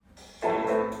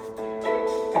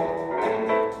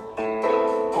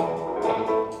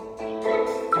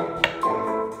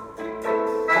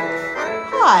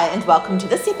and welcome to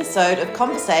this episode of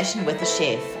Conversation with a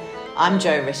Chef. I'm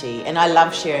Jo Ritty and I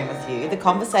love sharing with you the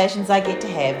conversations I get to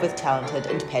have with talented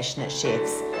and passionate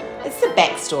chefs. It's the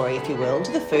backstory, if you will,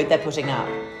 to the food they're putting up.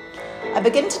 I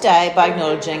begin today by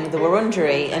acknowledging the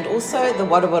Wurundjeri and also the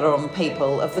Wadawurrung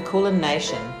people of the Kulin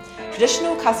Nation,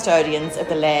 traditional custodians of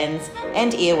the lands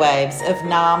and airwaves of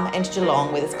Naarm and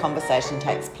Geelong where this conversation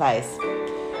takes place.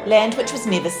 Land which was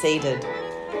never ceded.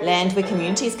 Land where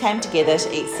communities came together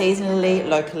to eat seasonally,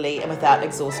 locally and without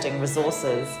exhausting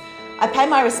resources. I pay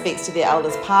my respects to their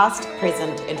elders past,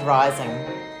 present and rising.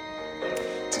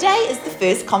 Today is the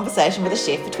first Conversation with a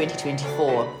Chef for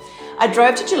 2024. I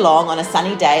drove to Geelong on a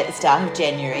sunny day at the start of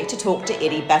January to talk to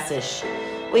Eddie Basich.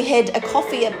 We had a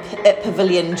coffee at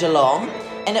Pavilion Geelong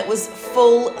and it was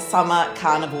full summer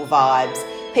carnival vibes.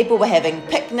 People were having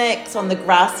picnics on the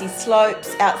grassy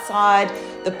slopes outside,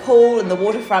 the pool and the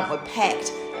waterfront were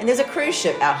packed, and there's a cruise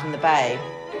ship out in the bay.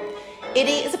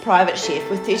 Eddie is a private chef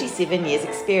with 37 years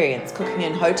experience cooking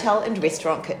in hotel and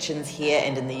restaurant kitchens here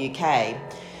and in the UK.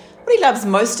 What he loves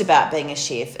most about being a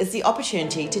chef is the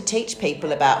opportunity to teach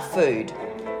people about food,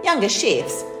 younger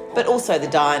chefs, but also the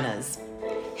diners.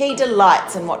 He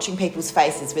delights in watching people's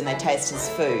faces when they taste his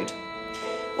food.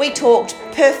 We talked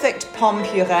perfect pomme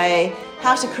purée,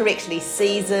 how to correctly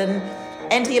season,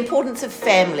 and the importance of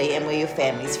family and where your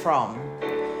family's from.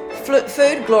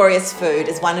 Food, glorious food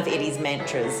is one of Eddie's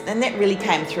mantras, and that really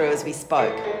came through as we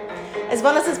spoke. As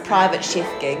well as his private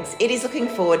chef gigs, Eddie's looking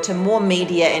forward to more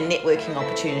media and networking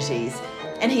opportunities,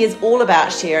 and he is all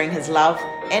about sharing his love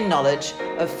and knowledge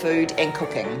of food and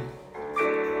cooking.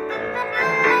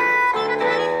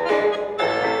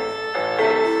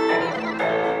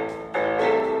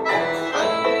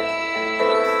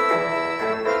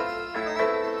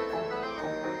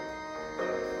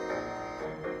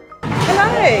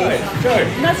 Hey, Joe.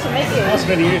 Nice to meet you. Nice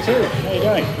meeting you too. How are you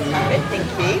doing? Good, thank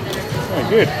you. Oh,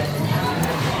 good.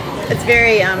 It's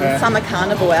very summer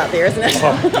carnival out there, isn't it?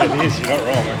 Oh, it is. You're not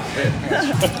wrong.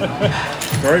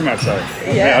 Very much so.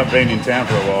 Yeah. I've been in town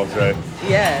for a while, so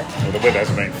Yeah. well, the weather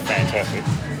has been fantastic.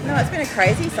 No, it's been a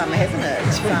crazy summer, hasn't it?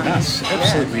 It's been nuts.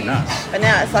 Absolutely nuts. But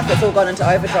now it's like it's all gone into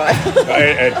overdrive.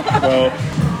 Well,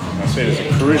 I see there's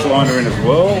a cruise liner in as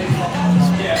well.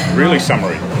 It's really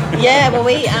summery. Yeah, well,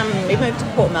 we moved to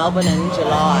Port Melbourne in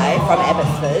July from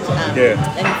Abbotsford,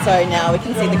 and so now we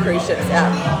can see the cruise ships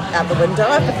out the window.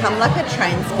 I've become like a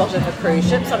train spotter for cruise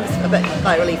ships. I'm just a bit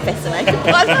really fascinated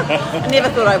by them. I never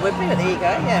thought I would be, but there you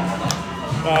go.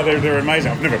 Yeah. They're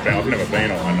amazing. I've never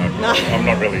been on one. No. I'm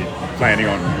not really planning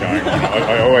on going on.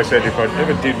 I always said if I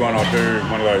ever did one, I'd do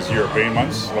one of those European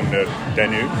ones along the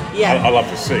Danube. Yeah. I love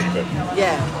the sea, but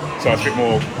Yeah. so it's a bit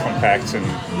more compact and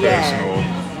personal.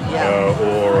 Yeah.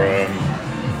 Or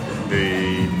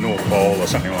the North Pole or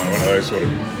something like one of those sort of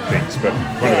things. But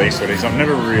one of these sort of things, I've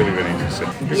never really been interested.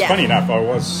 It's funny enough, I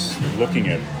was looking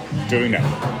at doing that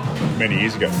many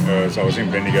years ago. So I was in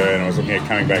Bendigo and I was looking at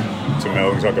coming back to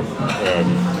Melbourne because I've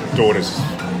got daughters.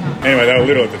 Anyway, they were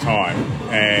little at the time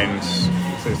and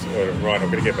I said, right, I've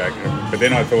got to get back. But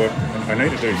then I thought, I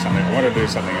need to do something. I want to do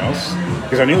something else.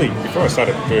 Because before I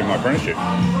started doing my apprenticeship,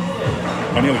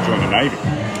 I nearly joined the Navy.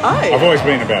 Oh. I've always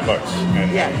been about boats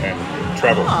and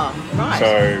travel. Oh, right.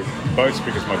 So boats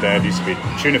because my dad used to be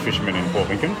a tuna fisherman in Port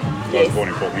Lincoln. Yes. I was born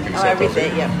in Port Lincoln. I read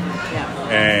that, yeah.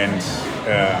 And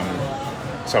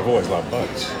so I've always loved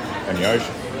boats and the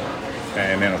ocean.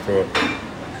 And then I thought,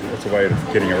 what's a way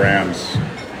of getting around,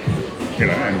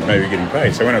 and maybe getting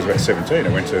paid. So when I was about 17, I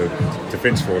went to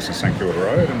Defence Force in St Kilda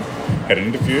Road and had an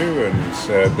interview.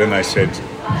 And then they said,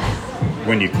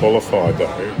 when you qualified though,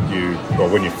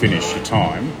 when you finished your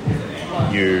time,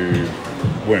 you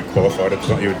weren't qualified.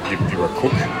 You were a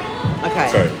cook. Okay.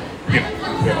 So,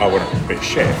 I want to be a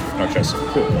chef, not just a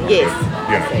cook.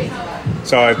 Yes.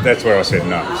 So that's where I said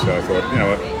no. So I thought,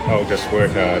 I'll just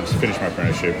work hard, finish my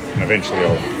apprenticeship, and eventually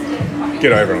I'll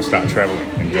get over and I'll start travelling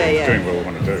and doing what I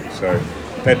want to do. So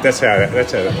that's how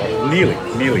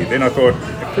nearly. Then I thought,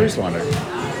 a cruise liner.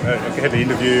 I had the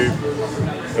interview.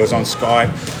 It was on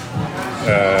Skype.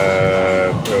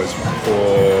 It was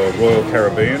for Royal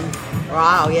Caribbean.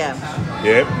 Wow, yeah.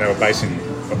 Yeah, they were based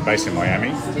in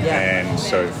Miami, and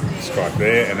so Skype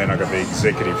there, and then I got the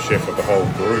executive chef of the whole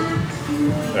group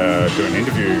do an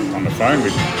interview on the phone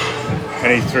with me,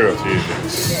 and he threw a few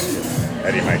things.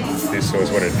 How do you make this sauce?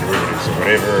 What are derivatives or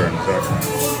whatever?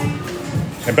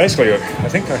 And basically, I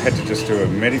think I had to just do a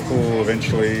medical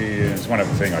eventually. It's one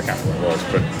other thing I can't remember what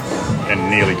it was, and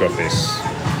nearly got this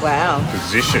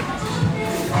position.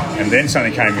 And then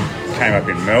something came up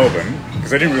in Melbourne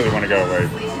because I didn't really want to go away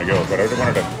from the girls, but I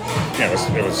wanted to.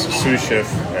 It was a sous chef.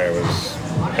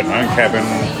 Had my own cabin.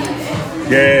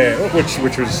 Yeah,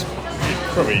 which was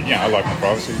probably, I like my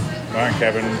privacy, my own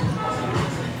cabin.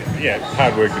 Yeah,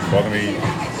 hard work didn't bother me.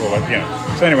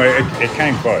 So anyway, it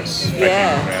came close.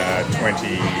 Back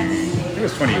in, it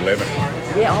was 2011.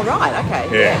 Yeah, all right, okay.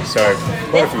 Yeah, so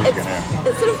quite a few years ago now.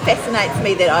 It sort of fascinates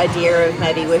me, that idea of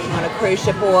maybe working on a cruise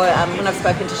ship, or when I've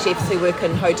spoken to chefs who work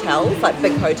in hotels, like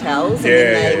big hotels, and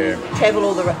then they travel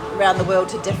all around the world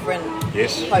to different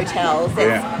hotels.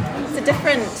 It's a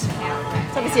different...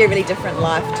 It's obviously a really different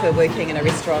life to working in a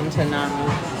restaurant and,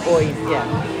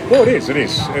 Well, it is.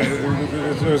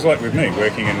 It was like with me,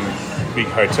 working in big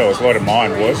hotels. A lot of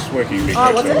mine was working in big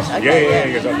hotels. Was it?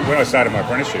 Okay, Because when I started my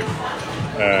apprenticeship,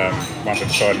 once I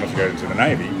decided not to go into the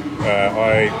Navy,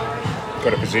 I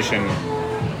got a position.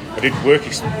 I did work...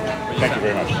 Thank you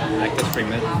very much.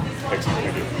 Excellent,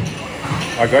 thank you.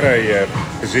 I got a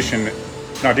position...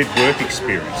 No, I did work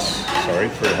experience,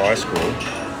 through high school,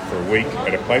 for a week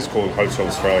at a place called Hotel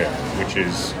Australia, which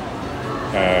is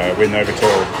where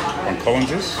Novotel on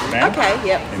Collins is now. Okay,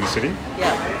 yep. In the city.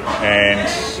 Yep. And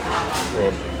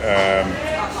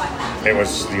it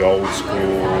was the old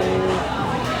school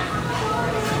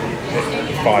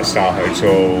 5-star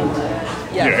hotel.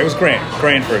 Yeah. It was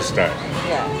grand for a stay.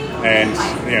 Yeah. And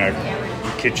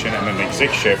kitchen, and then the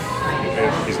exec chef,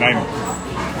 his name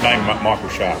Michael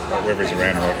Sharp, whether he's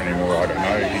around or anymore, I don't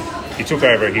know. He took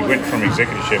over. He went from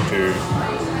executive chef to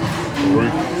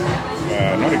group,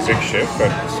 not exec chef, but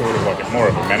sort of like more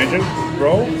of a manager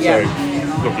role. Yeah. So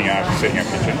looking after setting up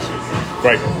kitchens.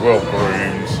 Great, well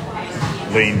groomed,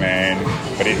 lean man.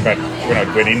 But when I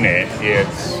went in there,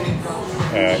 it's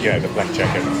the black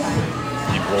jacket,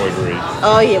 embroidery.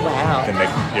 Oh yeah! Wow. The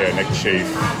neck chief,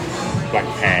 black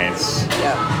pants.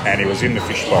 Yeah. And he was in the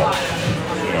fishbowl. So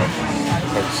I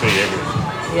could see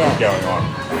everything going on.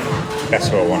 That's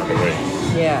who I wanted to be.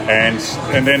 Yeah.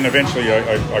 And then eventually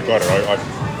I got it.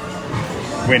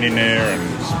 I went in there and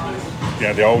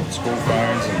the old school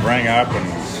phones and rang up and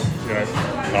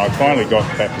I finally got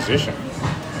that position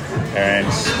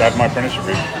and started my apprenticeship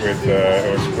with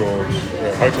it was called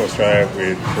Hotel Australia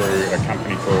through a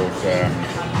company called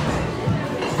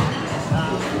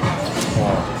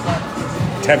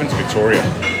Taverns Victoria,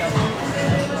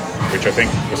 which I think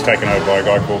was taken over by a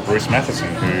guy called Bruce Matheson,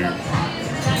 who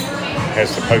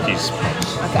has the pokies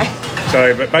pubs. Okay.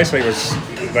 So, but basically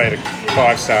they had a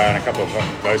 5-star and a couple of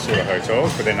those sort of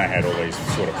hotels, but then they had all these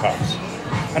sort of pubs.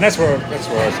 And that's where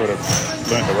I sort of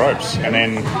learnt the ropes. And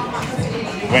then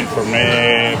went from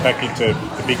there back into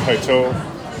the big hotel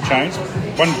chains.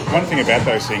 One thing about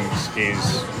those things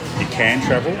is you can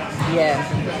travel. Yeah.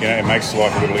 It makes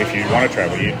life a little, if you want to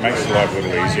travel, it makes life a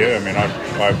little easier. I mean, I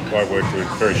worked for a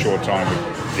very short time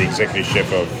with the executive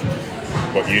chef of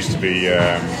what used to be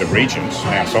the Regent,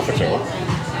 now Sofitel,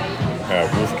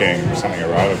 Wolfgang something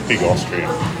or other, big Austrian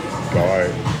guy,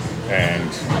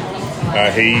 and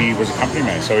he was a company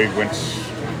man, so he went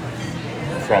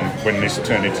from, when this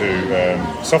turned into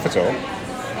Sofitel,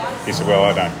 he said, well,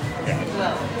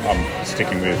 I'm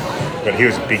sticking with, but he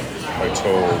was a big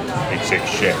hotel exec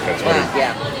chef, that's what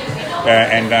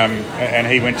and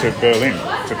he went to Berlin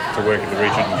to work at the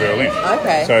Regent in Berlin.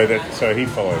 Okay. So he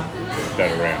followed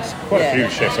that around. Quite a few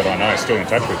chefs that I know are still in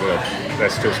touch with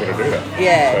that still sort of do that.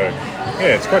 Yeah. So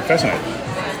it's quite fascinating.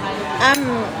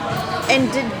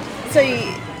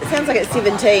 It sounds like at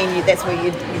 17 that's where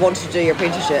you wanted to do your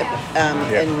apprenticeship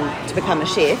and to become a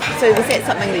chef. So was that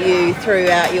something that you,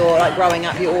 throughout your growing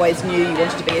up, you always knew you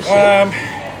wanted to be a chef?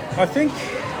 I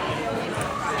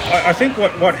think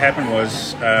what happened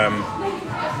was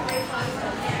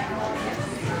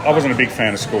I wasn't a big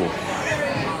fan of school,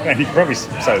 and you could probably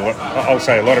say I'll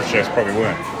say a lot of chefs probably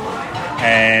weren't.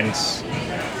 And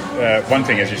one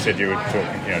thing, as you said, you would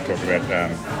talk about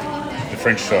the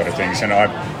French side of things, and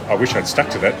I wish I'd stuck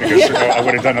to that because I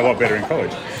would have done a lot better in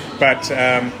college. But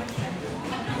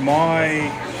my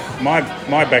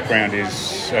background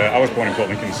is I was born in Port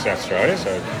Lincoln, South Australia,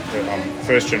 so I'm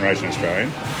first generation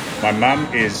Australian. My mum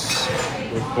was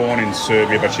born in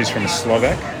Serbia, but she's from a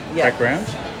Slovak background,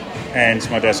 and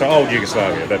my dad's old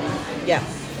Yugoslavia.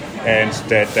 And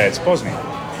dad's Bosnian.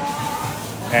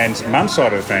 And mum's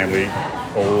side of the family,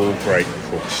 all great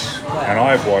cooks. Wow. And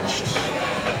I've watched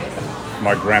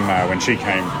my grandma, when she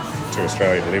came to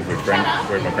Australia to live with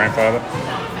my grandfather,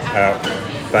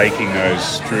 baking those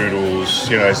strudels,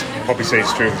 those poppy seed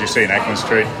strudels you see in Acland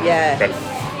Street. Yeah. But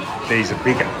these are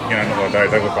bigger, not like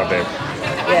they look like they're...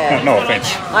 Yeah. No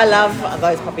offence. I love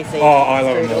those poppy seeds. Oh, I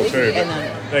love them all too.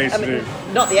 They used to do...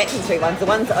 Not the Acton Street ones. The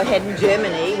ones that I had in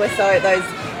Germany were those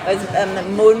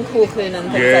Mohnkuchen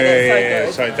and things like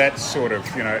that. So good. So that's sort of,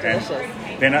 delicious.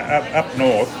 Then up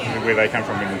north, where they come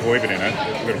from in Voivodina,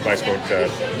 a little place called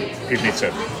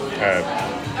Pivnica,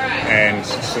 and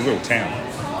it's a little town.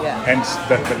 Yeah. And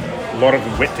a lot of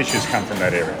the wet dishes come from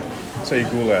that area. So your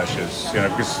goulashes,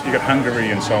 because you got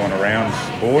Hungary and so on around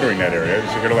bordering that area,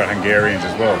 so you got a lot of Hungarians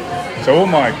as well. So all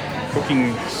my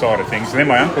cooking side of things, and then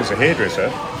my uncle's a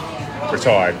hairdresser,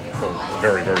 retired, or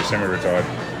very, very semi-retired,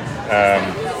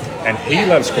 and he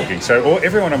loves cooking. So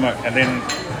everyone of my, and then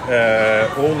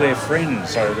all their friends.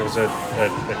 So there was a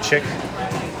Czech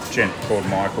gent called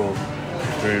Michael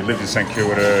who lived in St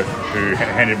Kilda, who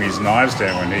handed me his knives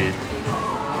down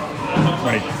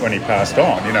when he passed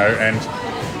on, and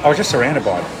I was just surrounded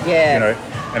by them. Yeah.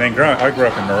 And then I grew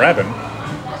up in Moorabbin,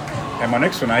 and my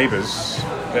next door neighbours,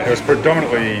 it was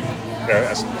predominantly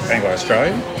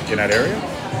Anglo-Australian in that area,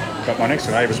 but my next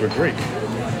door neighbours were Greek.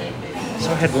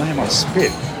 So I had lamb on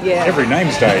spit every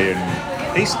name's day and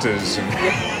Easters, and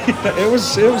it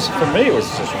was for me it was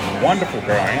just wonderful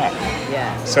growing up.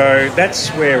 Yeah. So that's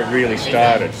where it really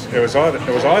started. It was either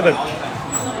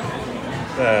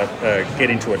get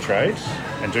into a trade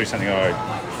and do something I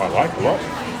like a lot,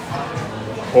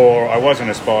 or I wasn't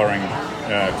aspiring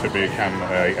to become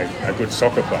a good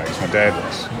soccer player, as my dad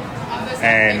was,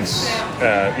 and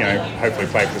hopefully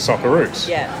play for the Socceroos,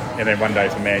 and then one day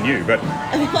for Man U. But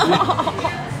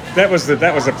that was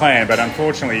the plan. But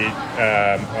unfortunately,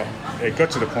 it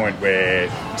got to the point where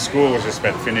school was just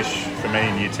about to finish for me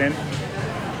in Year 10,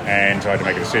 and I had to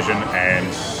make a decision,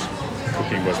 and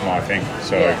cooking was my thing.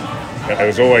 So it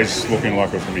was always looking like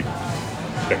it was going to be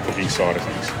the cooking side of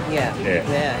things. Yeah.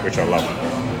 Which I love.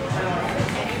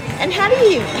 And how do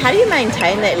you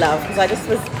maintain that love? Because I just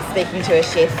was speaking to a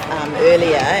chef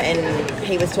earlier, and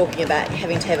he was talking about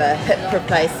having to have a hip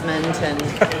replacement, and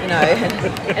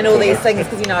and all these things,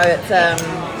 because it's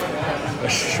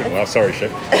well, sorry,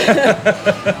 chef.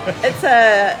 It's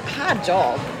a hard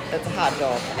job. It's a hard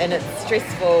job, and it's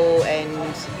stressful, and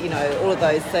all of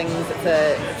those things. It's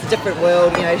a different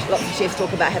world. Lots of chefs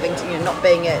talk about having to, not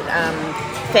being at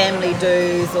family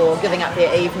dues or giving up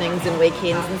their evenings and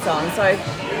weekends and so on.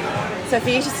 So for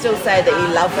you to still say that you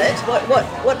love it,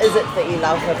 what is it that you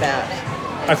love about?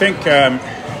 I think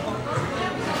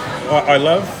I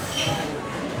love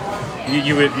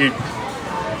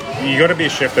you got to be a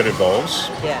chef that evolves.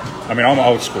 Yeah. I mean, I'm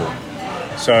old school.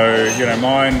 So,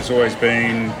 mine's always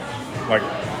been like,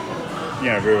 we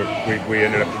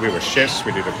were chefs,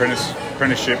 we did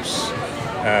apprenticeships,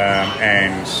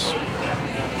 and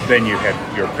then you had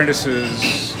your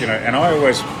apprentices, and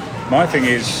my thing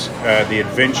is the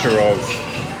adventure of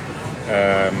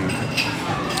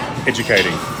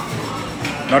educating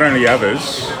not only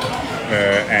others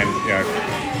and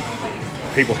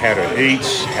people how to eat,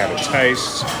 how to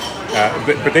taste,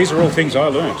 but these are all things I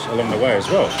learned along the way as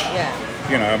well. Yeah.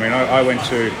 I went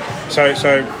to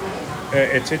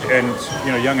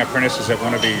young apprentices that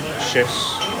want to be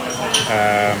chefs.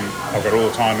 I've got all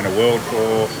the time in the world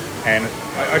for, and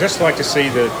I just like to see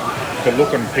the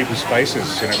look on people's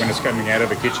faces, when it's coming out of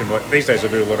the kitchen. Like these days, I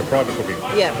do a lot of private cooking.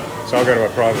 Yeah. So I go to a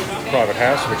private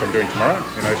house, which I'm doing tomorrow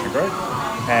in Ocean Grove,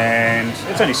 and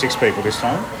it's only 6 people this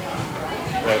time.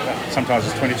 Sometimes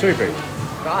it's 22 people.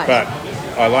 Right. But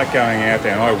I like going out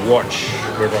there and I watch,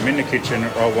 whether I'm in the kitchen,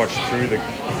 I'll watch through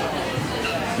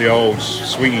the old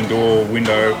swinging door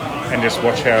window and just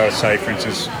watch how, say, for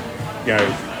instance,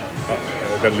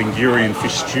 the Ligurian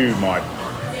fish stew might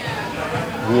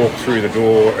walk through the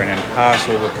door and then pass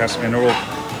all the customers, and they're all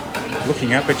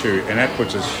looking up at you, and that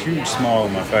puts a huge smile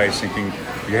on my face, thinking,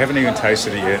 you haven't even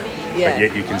tasted it yet, but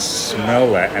yet you can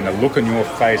smell that, and the look on your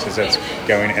face as that's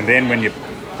going, and then when you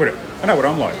put it, I know what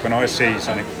I'm like, when I see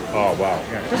something, oh wow,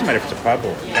 it doesn't matter if it's a pub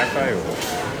or a cafe or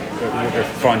a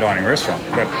fine dining restaurant,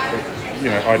 but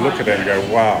I look at that and go,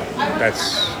 wow,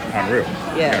 that's unreal.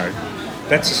 Yeah.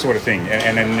 That's the sort of thing,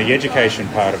 and then the education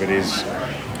part of it is,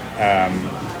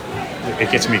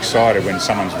 it gets me excited when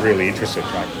someone's really interested.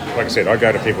 Like I said, I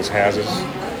go to people's houses,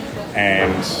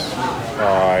 and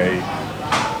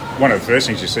one of the first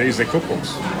things you see is their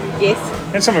cookbooks. Yes.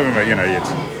 And some of them are,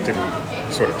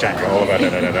 typical sort of Jamie Oliver,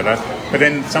 but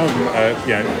then some of them are,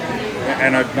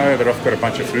 and I know that I've got a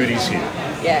bunch of foodies here.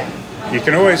 Yeah. You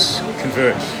can always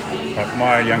convert. Like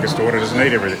my youngest daughter doesn't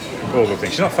eat all the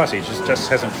things. She's not fussy. She just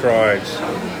hasn't tried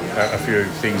a few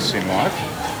things in life.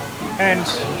 And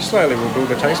slowly we'll build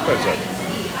the taste buds up.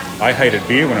 I hated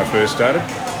beer when I first started.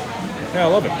 Now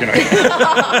I love it,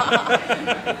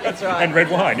 That's right. And red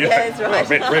wine, Yeah, that's right.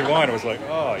 Red wine, I was like,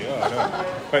 oh, yeah, I know.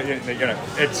 But,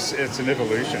 it's an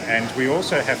evolution. And we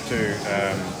also have to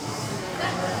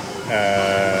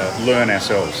learn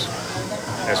ourselves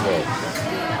as well.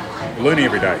 learning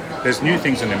every day. There's new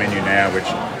things in the menu now, which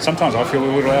sometimes I feel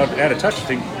a little out of touch. I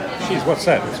think, geez, what's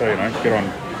that? So, get on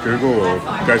Google or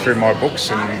go through my books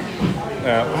and,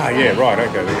 yeah, right,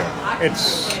 okay, there you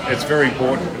go. It's very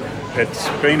important. It's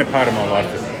been a part of my life.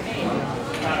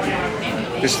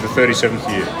 This is the 37th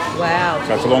year. Wow.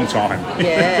 So it's a long time.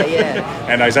 Yeah, yeah.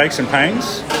 And those aches and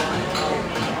pains,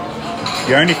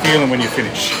 you only feel them when you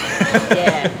finish.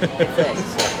 Yeah, that's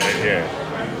it. Yeah.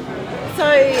 So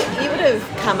you would have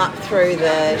come up through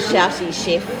the shouty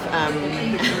chef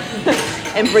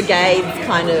and brigades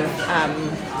kind of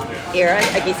era,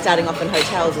 I guess starting off in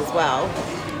hotels as well.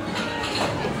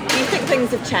 Do you think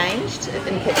things have changed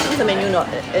in kitchens? I mean,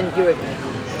 you're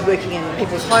working in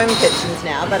people's home kitchens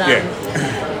now, but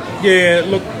yeah.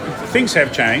 Look, things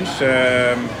have changed.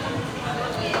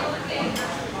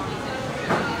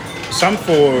 Some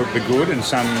for the good, and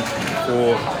some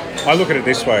for. I look at it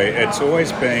this way: it's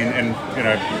always been, and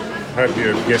hope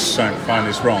your guests don't find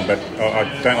this wrong, but I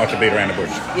don't like to beat around the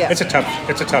bush. Yeah. It's a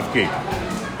tough gig.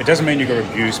 It doesn't mean you've got to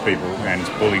abuse people and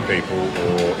bully people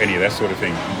or any of that sort of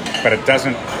thing, but it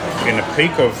doesn't. In the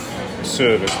peak of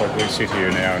service, like we sit here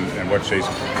now and watch these,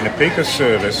 in the peak of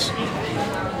service,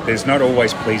 there's not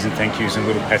always please and thank yous and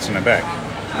little pats on the back.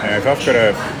 If I've got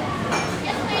a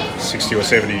 $60 or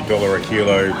 $70 a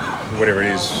kilo, whatever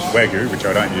it is, Wagyu, which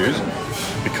I don't use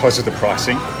because of the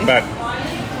pricing, but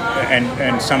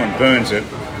and someone burns it,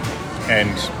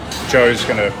 and Joe's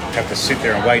going to have to sit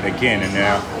there and wait again in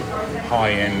our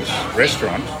high-end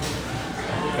restaurant,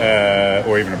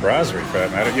 or even a brasserie for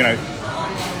that matter,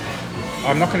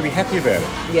 I'm not going to be happy about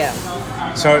it. Yeah.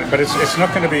 So, but it's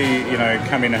not going to be,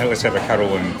 come in and let's have a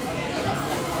cuddle and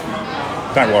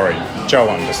don't worry, Joe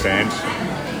understands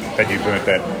that you burnt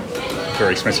that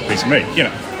very expensive piece of meat.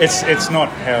 It's not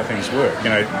how things work.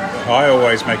 I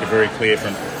always make it very clear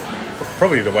from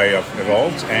probably the way I've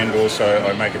evolved, and also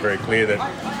I make it very clear that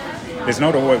there's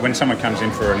not always, when someone comes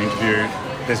in for an interview,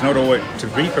 there's not always, to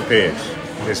be prepared.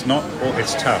 It's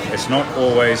tough. It's not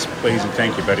always please and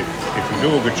thank you, but if you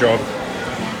do a good job,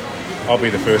 I'll be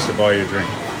the first to buy you a drink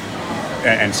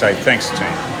and say thanks,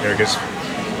 team. Because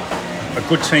a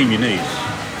good team you need.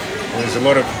 There's a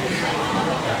lot of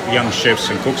young chefs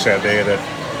and cooks out there that,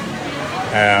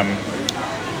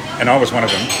 and I was one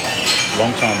of them a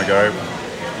long time ago,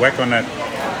 whack on that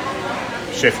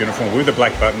chef uniform with the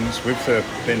black buttons, with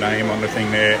their name on the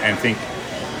thing there, and think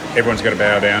everyone's got to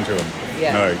bow down to them.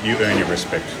 Yeah. No, you earn your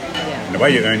respect. Yeah. And the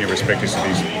way you earn your respect is to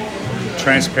be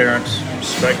transparent,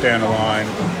 straight down the line,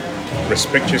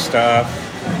 respect your staff,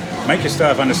 make your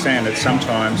staff understand that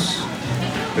sometimes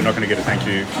they're not going to get a thank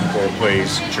you or a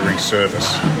please during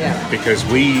service. Yeah. Because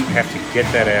we have to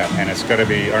get that out, and it's got to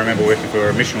be. I remember working for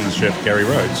a Michelin chef, Gary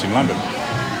Rhodes, in London.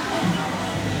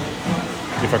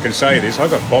 If I can say this, I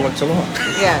got bollocked a lot.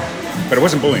 Yeah. But it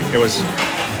wasn't bullying, it was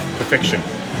perfection.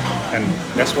 And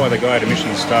that's why the guy had a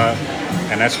Michelin star,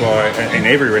 and that's why in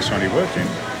every restaurant he worked in.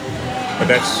 But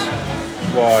that's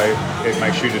why it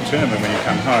makes you determined when you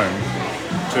come home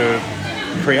to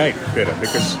create better,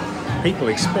 because people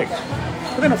expect.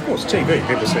 But then, of course, TV,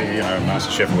 people see,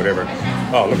 MasterChef or whatever.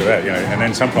 Oh, look at that, and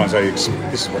then sometimes this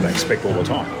is what they expect all the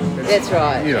time. That's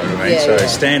right. You know what I mean? Yeah, so yeah.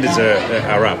 standards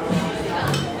are up.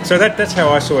 So that's how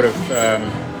I sort of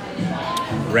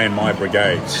ran my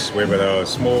brigades, whether they were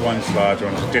small ones, large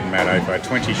ones, it didn't matter. If I had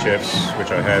 20 chefs,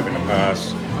 which I have in the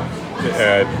past,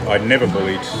 I never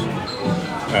bullied.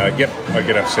 I'd get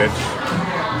upset.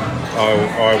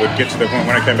 I would get to the point,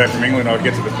 when I came back from England, I'd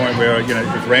get to the point where,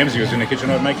 if Ramsay was in the kitchen,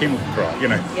 I'd make him cry,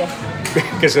 Yeah.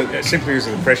 because simply because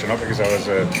of the pressure, not because I was,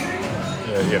 an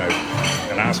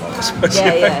asshole, I suppose.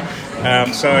 Yeah.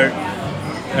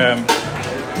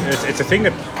 It's a thing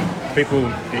that people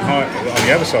behind, on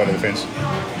the other side of the fence,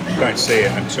 don't see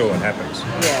it until it happens.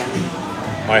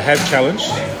 Yeah. I have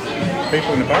challenged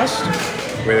people in the past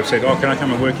where they've said, "Oh, can I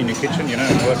come and work in your kitchen?" And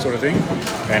all that sort of thing.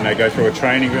 And they go through a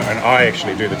training, and I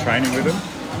actually do the training with them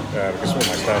because all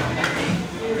my staff.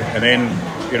 And then,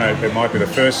 it might be the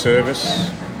first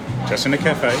service, just in a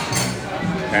cafe,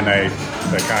 and they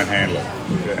can't handle it,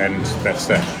 and that's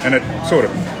that. And it sort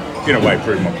of, in a way,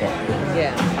 proved my point.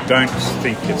 Yeah. Don't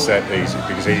think it's that easy,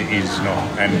 because it is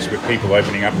not. And with people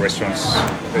opening up restaurants,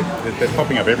 they're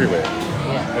popping up everywhere.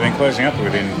 Yeah. And then closing up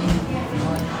within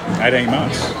 18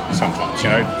 months sometimes,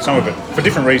 some of it for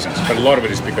different reasons, but a lot of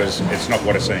it is because it's not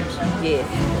what it seems. Yeah.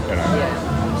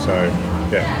 Yeah. So,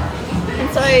 yeah. And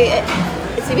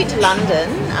so you went to London.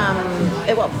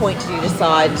 At what point did you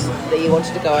decide that you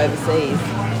wanted to go overseas?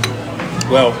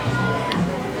 Well,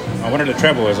 I wanted to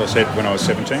travel, as I said, when I was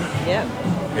 17. Yeah.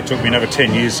 It took me another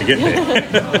 10 years to get there.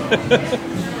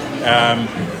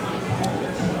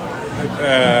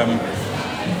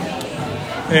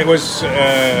 It was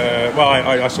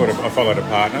I followed a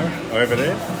partner over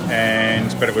there,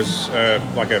 but it was a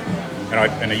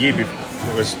year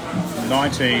before, it was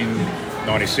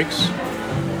 1996.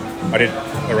 I did a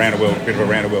bit of a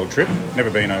round the world trip. Never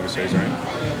been overseas or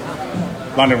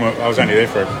anything. London, I was only there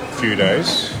for a few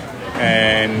days,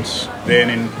 and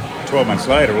then 12 months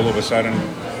later, all of a sudden,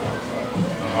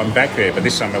 I'm back there. But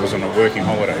this time I was on a working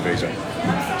holiday visa,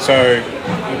 so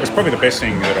it was probably the best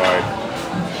thing that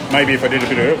maybe if I did a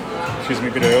bit earlier,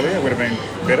 it would have been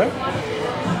better.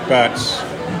 But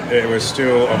it was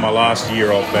still on my last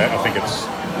year of that. I think it's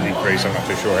an increase. I'm not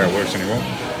too sure how it works anymore.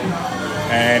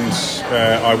 And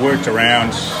I worked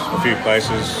around a few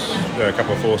places, a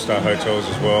couple of 4-star hotels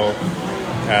as well.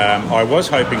 I was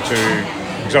hoping to,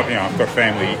 because I've got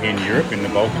family in Europe, in the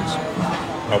Balkans.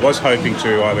 I was hoping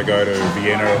to either go to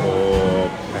Vienna or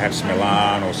perhaps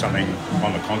Milan or something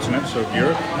on the continent of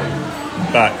Europe,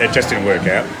 but it just didn't work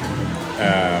out.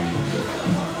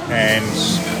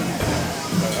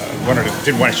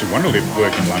 Didn't actually want to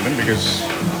work in London because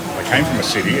I came from a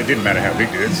city. It didn't matter how big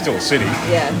it is; it's still a city.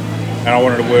 Yeah. And I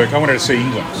wanted to see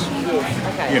England. Yes.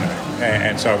 Okay. You know,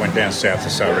 and so I went down south to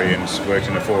Surrey and worked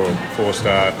in a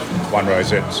 4-star, one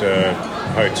rosette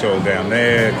hotel down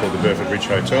there called the Burford Ridge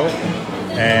Hotel.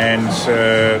 And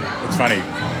it's funny,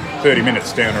 30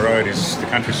 minutes down the road is the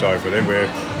countryside for them.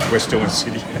 We're still in the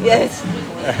city. Yes.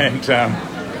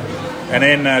 And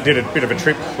then did a bit of a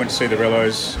trip, went to see the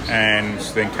Rellos, and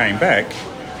then came back.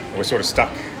 We're sort of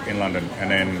stuck in London, and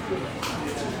then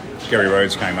Gary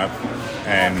Rhodes came up,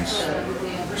 and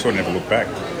sort of never looked back.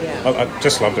 Yeah. I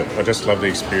just loved it. I just loved the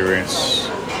experience.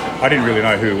 I didn't really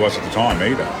know who he was at the time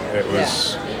either. It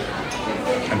was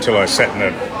until I sat in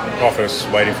the office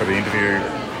waiting for the interview,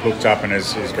 looked up, and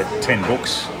he's got 10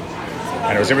 books,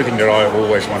 and it was everything that I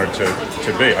always wanted to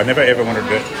be. I never ever wanted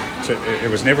it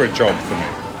was never a job for me.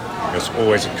 It was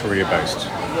always a career-based,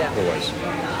 always.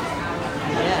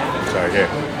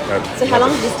 Yeah. So how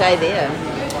long did you stay there?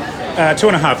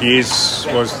 2.5 years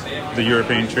was the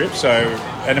European trip. So,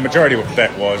 and the majority of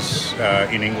that was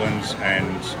in England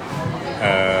and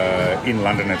in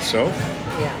London itself.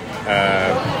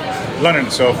 Yeah. London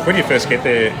itself, when you first get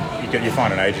there, you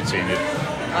find an agency in it.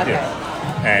 Okay.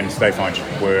 And they find you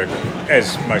work,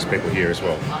 as most people here as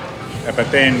well.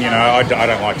 But then, I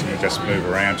don't like to just move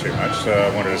around too much, so I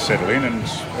wanted to settle in, and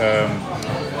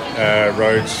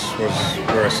Rhodes was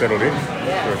where I settled in.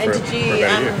 Yeah. For did you?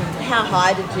 about a year. How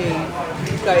high did you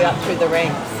go up through the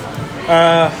ranks?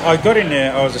 I got in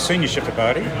there. I was a senior chef de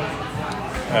partie.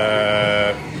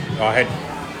 I had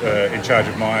in charge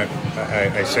of my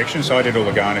a section, so I did all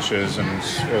the garnishes and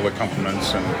all the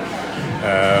compliments, and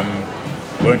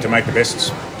learned to make the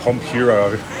best pomme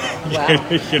purée. Wow.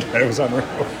 It was unreal.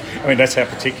 I mean, that's how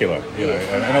particular, know,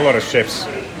 and a lot of chefs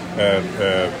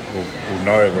will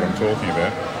know what I'm talking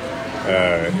about.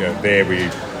 There we,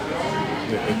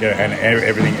 and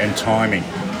everything, and timing.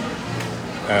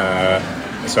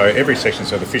 So every section,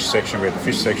 so the fish section, we had the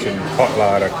fish section, hot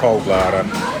larder, cold larder,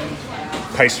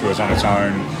 pastry was on its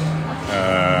own,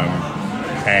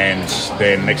 and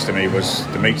then next to me was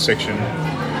the meat section,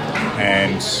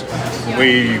 and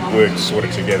we worked sort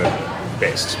of together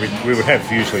best. We would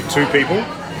have usually 2 people,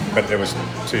 but there was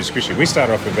too squishy. We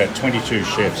started off with about 22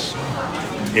 chefs,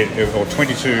 or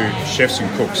 22 chefs and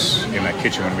cooks in that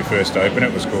kitchen when we first opened.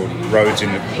 It was called Rhodes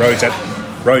in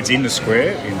the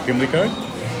Square in Pimlico.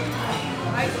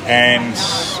 And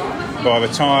by the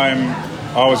time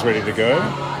I was ready to go,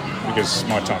 because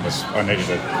my time was,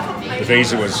 the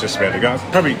visa was just about to go.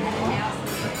 Probably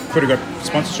could have got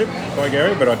sponsorship by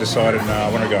Gary, but I decided no, I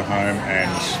want to go home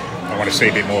and I want to see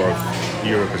a bit more of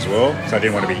Europe as well, so I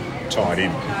didn't want to be tied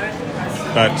in.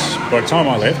 But by the time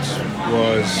I left, it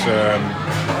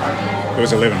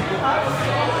was 11.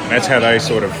 And that's how they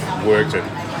sort of worked it.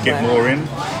 Get more in,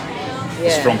 the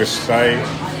strongest stay.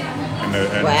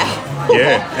 And wow.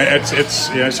 Yeah, and it's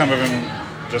some of them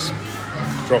just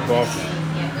drop off.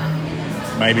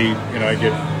 Maybe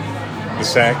get the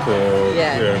sack or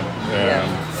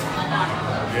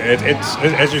it's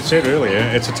as you said earlier,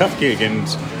 it's a tough gig, and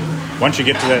once you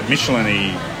get to that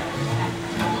Michelin-y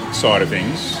side of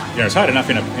things, it's hard enough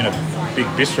in a big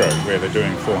bistro where they're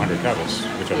doing 400 covers,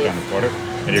 which I've done quite a,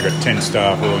 and you've got 10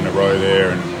 staff all in a row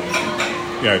there, and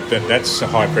that's a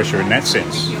high pressure in that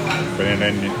sense. But then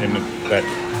in that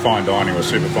fine dining or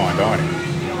super fine dining,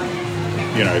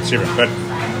 it's different. But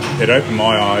it opened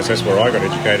my eyes. That's where I got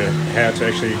educated how to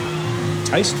actually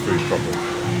taste food properly.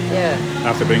 Yeah.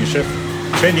 After being a chef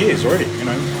 10 years already,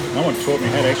 no one taught me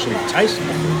how to actually taste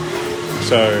food.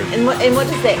 So. And what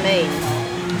does that mean?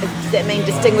 Does that mean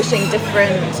distinguishing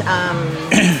different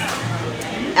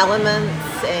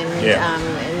elements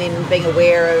and then being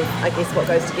aware of, I guess, what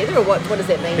goes together, or what does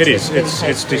that mean? It is.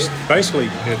 It's just basically,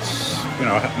 it's, you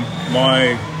know,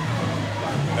 my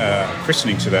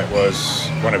christening to that was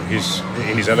one of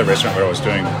in his other restaurant where I was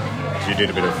doing, he did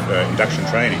a bit of induction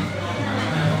training,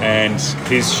 and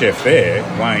his chef there,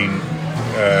 Wayne,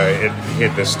 he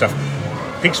had the stuffed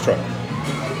pig strop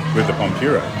with the pomme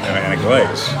purée and a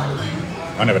glaze.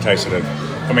 I never tasted it.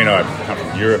 I mean, I come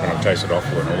from Europe and I've tasted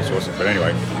offal and all sorts of, but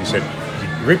anyway, he said, he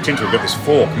ripped into it, got this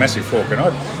fork, massive fork, and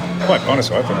I, quite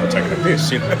honestly, I thought I was taking a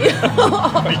piss, you know.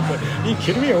 Are you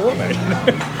kidding me or what, mate?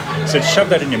 He said, shove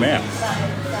that in your mouth.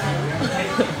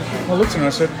 I looked at him and I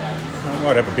said, I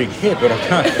might have a big head, but I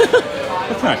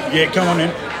can't. Yeah, come on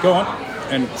then, go on.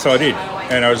 And so I did.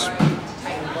 And I was,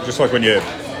 just like when you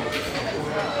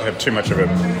have too much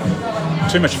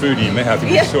food in your mouth,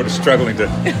 and you're sort of struggling to,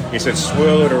 he said,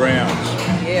 swirl it around.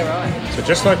 Yeah, right. So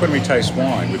just like when we taste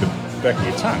wine with the back of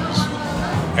your tongues,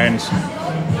 and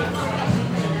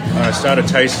I started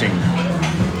tasting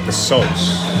the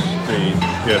salts,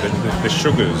 the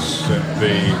sugars,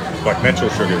 like natural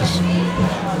sugars.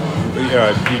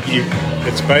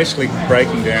 It's basically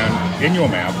breaking down in your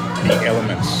mouth the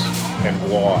elements and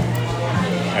why,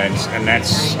 and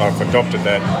that's, I've adopted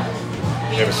that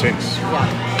ever since.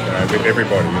 With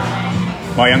everybody.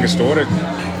 My youngest daughter,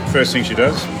 first thing she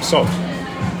does, salt.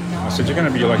 I said, you're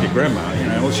going to be like your grandma, you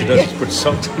know, all she does is put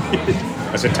salt in it.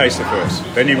 I said, taste it first.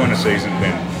 Then you want to season,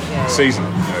 then season.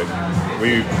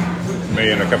 You know,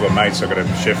 me and a couple of mates, I've got a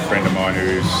chef friend of mine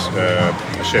who's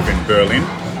a chef in Berlin,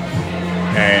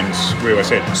 and we always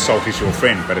said, salt is your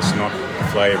friend, but it's not a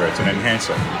flavour, it's an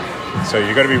enhancer. So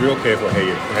you've got to be real careful how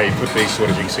you put these sort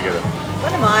of things together.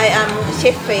 One of my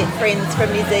chef friends from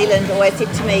New Zealand always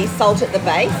said to me, salt at the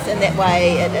base, and that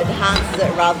way it enhances it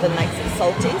rather than makes it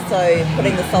salty. So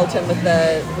putting the salt in with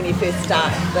when you first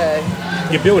start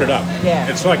you build it up. Yeah.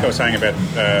 It's like I was saying about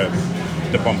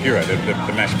the pomme purée,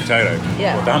 the mashed potato,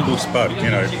 or the humble spud.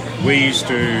 You know, we used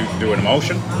to do an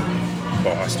emulsion.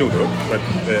 Well, I still do it, but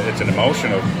it's an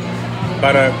emulsion of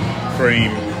butter,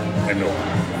 cream, and milk.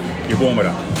 You warm it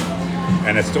up.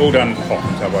 And it's all done hot,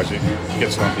 otherwise you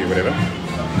get slumpy or whatever.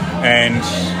 And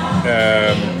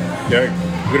a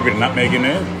little bit of nutmeg in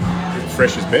there.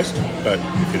 Fresh is best, but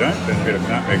if you don't, then a bit of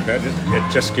nutmeg powder.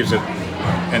 It just gives it.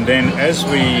 And then as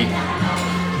we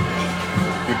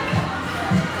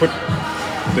put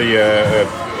the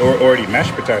already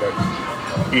mashed potato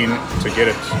in to get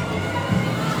it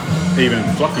even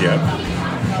fluffier,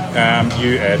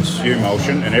 you add your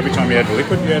emulsion, and every time you add the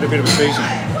liquid, you add a bit of a seasoning.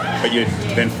 But you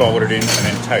then fold it in and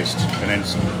then taste and then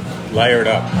layer it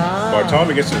up. By the time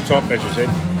it gets to the top, as you said,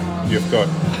 you've got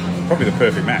probably the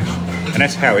perfect mash. And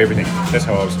that's how I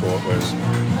was taught, was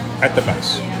at the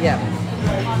base. Yeah.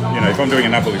 You know, if I'm doing a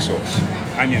Napoli sauce,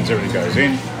 onions, everything goes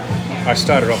in. I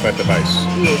started off at the base.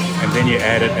 Yes. And then you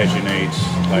add it as you need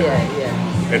later on.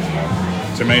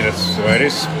 Yeah. To me, that's the way it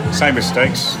is. Same with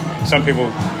steaks. Some people,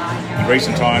 in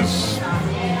recent times,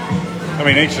 I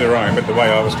mean, each their own, but the way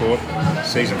I was taught,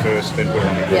 season first, then put it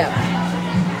on the grill. Yeah.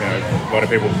 You know, a lot of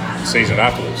people season it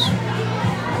afterwards.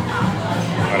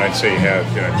 I don't see how,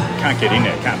 you know, you can't get in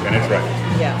there, can't penetrate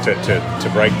to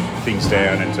break things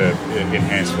down and to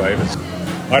enhance flavours.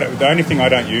 The only thing I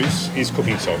don't use is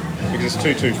cooking salt because it's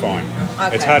too fine.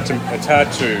 Okay. It's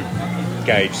hard to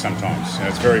gauge sometimes. You know,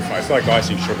 it's very fine. It's like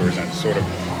icing sugar, isn't it? It's sort of.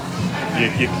 You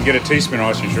can get a teaspoon of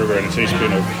icing sugar and a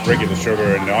teaspoon of regular sugar,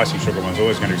 and the icing sugar one's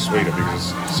always going to be sweeter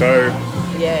because it's so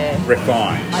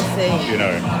refined. I see. You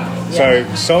know, Yeah.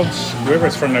 so salts, whether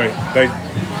it's from the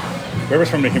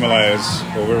Himalayas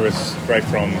or whether it's straight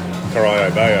from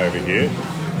Corio Bay over here,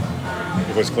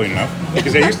 it was clean enough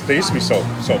because there used to be salt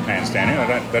pans down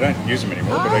here. They don't use them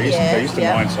anymore, but they used to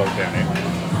mine salt down here.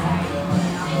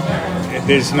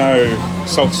 There's no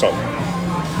salt.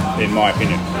 In my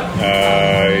opinion,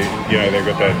 you know, they've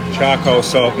got that charcoal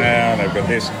salt now. They've got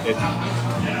this.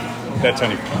 That's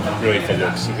only really for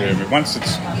looks. Once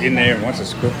it's in there and once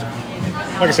it's cooked,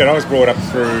 like I said, I was brought up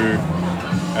through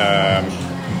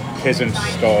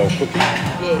peasant-style cooking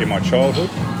in my childhood,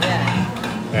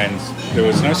 and there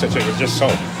was no such thing. It was just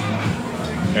salt.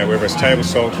 You know, whether it's table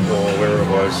salt or whether it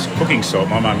was cooking salt.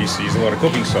 My mum used to use a lot of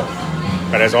cooking salt,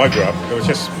 but as I grew up, it was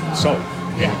just salt.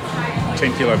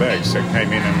 10-kilo bags that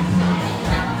came in,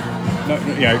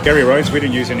 and you know, Gary Rhodes, we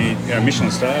didn't use any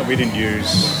Michelin star. We didn't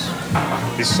use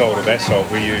this salt or that salt.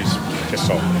 We use just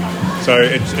salt. So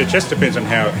it just depends on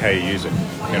how you use it.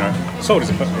 You know, salt is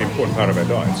an important part of our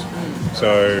diets.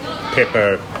 So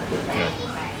pepper, you know,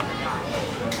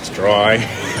 it's dry.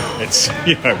 It's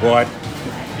white.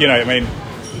 You know, I mean,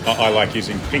 I like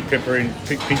using pink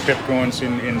peppercorns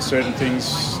in certain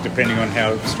things, depending on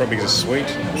how strong, because it's sweet.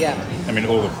 Yeah. I mean,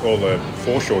 all the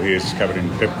foreshore here is covered in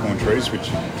peppercorn trees, which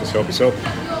just help yourself.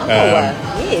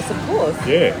 Yes, of course.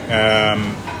 Yeah.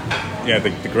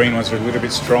 The green ones are a little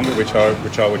bit stronger, which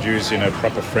I would use in a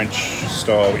proper French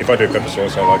style. If I do pepper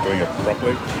sauce, I like doing it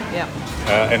properly. Yeah.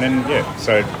 And then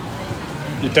so.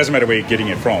 It doesn't matter where you're getting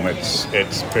it from. It's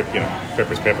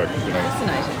pepper's pepper.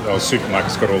 Fascinating. The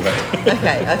supermarket's got all that.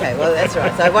 Okay. Well, that's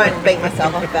right. So I won't beat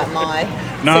myself up about my.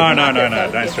 No.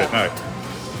 Don't stress. No.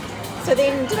 So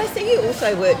then, did I see you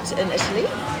also worked in Italy?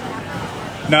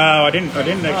 No, I didn't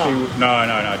actually. No,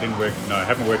 I didn't work. No, I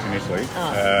haven't worked in Italy.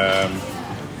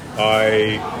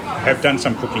 I have done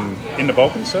some cooking in the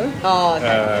Balkans,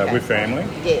 okay. With family.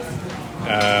 Yes.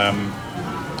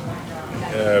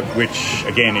 Which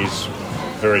again is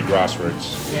very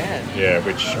grassroots. Yeah,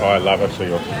 which I love.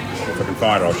 Actually, if I can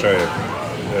find it, I'll show you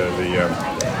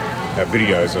the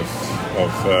videos of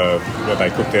what they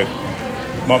cooked there.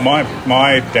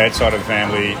 My dad's side of the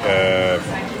family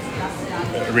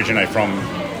originate from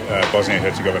Bosnia and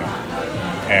Herzegovina,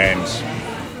 and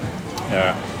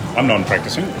I'm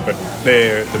non-practicing, but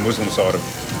they're the Muslim side of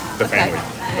the family,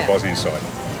 the Bosnian side.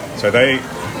 So a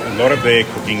lot of their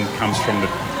cooking comes from the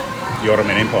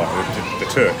Ottoman Empire, the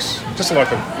Turks, just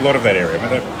like a lot of that area. I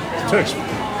mean, the Turks,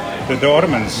 the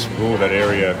Ottomans ruled that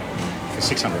area for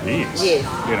 600 years. Yeah.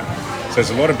 So there's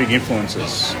a lot of big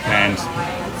influences, and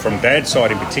from Dad's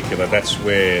side in particular, that's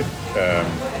where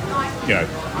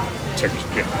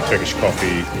Turkish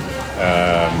coffee,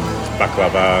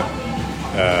 baklava.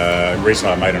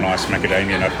 Recently, I made a nice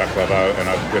macadamia nut baklava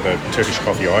with a Turkish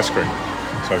coffee ice cream.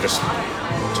 So I just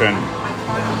turned,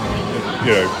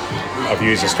 I've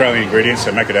used Australian ingredients,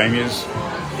 so macadamias,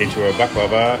 into a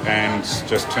baklava, and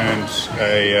just turned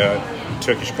a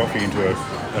Turkish coffee into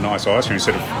a nice ice cream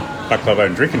instead of baklava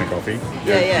and drinking the coffee,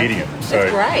 eating it. So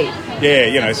that's great.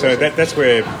 Yeah, so that's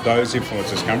where those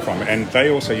influences come from, and they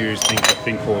also use a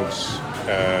thing called,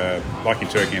 like in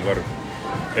Turkey,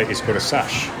 it's called a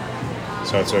sash.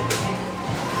 So it's a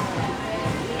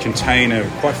container,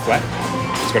 quite flat.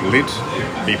 It's got a lid.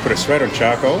 You put it straight on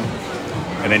charcoal,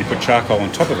 and then you put charcoal on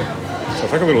top of it. So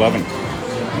it's like a little oven.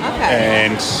 Okay.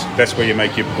 And that's where you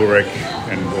make your burek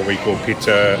and what we call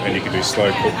pita, and you can do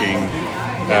slow cooking.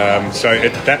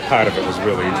 That part of it was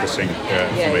really interesting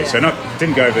for me. So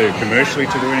didn't go there commercially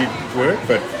to do any work,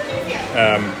 but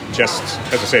just,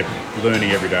 as I said,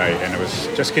 learning every day. And it was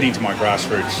just getting to my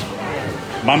grassroots.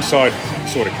 Mum's side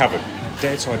sort of covered.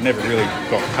 Dad's side never really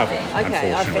got covered,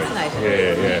 unfortunately.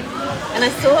 Fascinating. Yeah. And I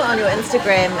saw on your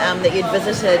Instagram that you'd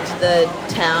visited the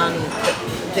town,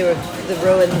 the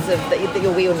ruins of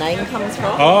where your name comes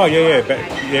from. Oh, yeah.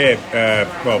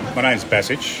 Well, my name's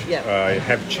Basich. Yeah. I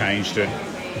have changed it.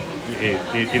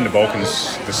 In the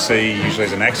Balkans, the C usually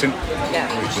has an accent,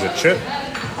 which is a ch.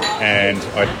 And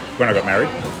when I got married,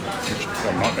 which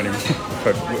I'm not anymore,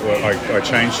 but I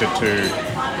changed it to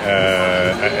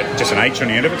just an H on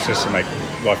the end of it, just to make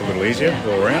life a little easier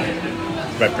all around.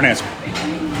 But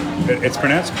it's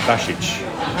pronounced Basich.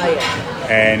 Oh, yeah.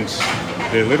 And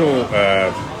the little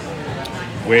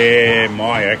where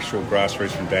my actual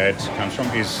grassroots from Dad comes from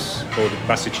is called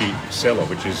Basici Sela,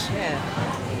 which is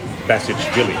Basich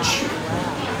village.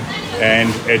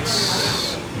 And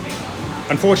it's,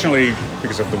 unfortunately,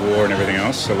 because of the war and everything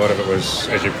else, a lot of it was,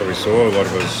 as you probably saw, a lot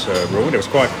of it was ruined. It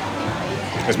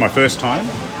was my first time.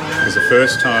 It was the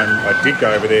first time I did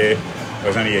go over there. It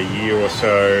was only a year or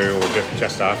so, or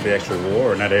just after the actual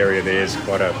war, and that area there is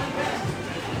quite a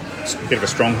bit of a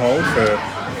stronghold for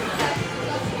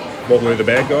what were the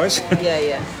bad guys.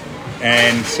 Yeah.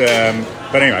 And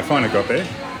but anyway, I finally got there,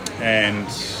 and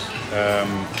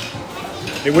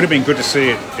it would have been good to see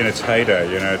it in its heyday.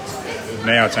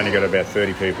 Now it's only got about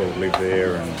 30 people that live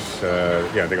there, and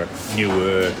they've got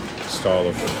newer style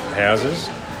of houses.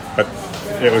 But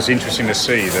it was interesting to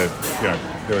see that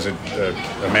there was a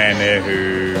man there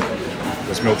who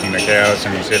was milking the cows,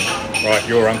 and he said, "Right,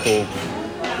 your uncle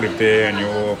lived there, and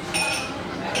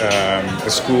the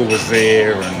school was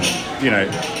there," and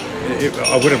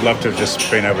I would have loved to have just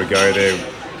been able to go there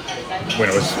when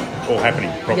it was all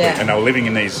happening properly, and they were living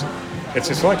in these.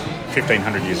 It's like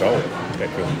 1,500 years old. That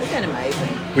building. Isn't amazing?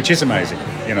 Which is amazing,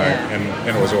 and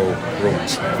it was all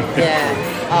ruins. Yeah.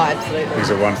 Oh, absolutely. These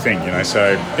are one thing,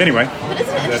 So anyway. But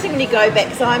isn't it interesting when you go back?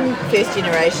 Because I'm first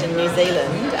generation New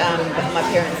Zealand, but my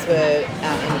parents were,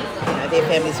 their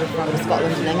families were from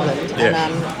Scotland and England,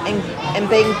 and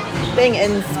being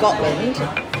in Scotland,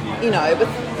 but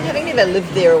having never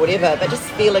lived there or whatever, but just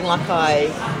feeling like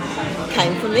I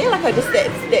came from there. Like I just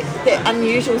that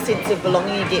unusual sense of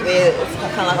belonging you get where it's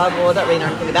kind of like, I don't really know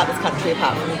anything about this country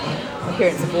apart from my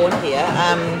parents are born here.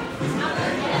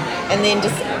 And then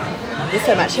just there's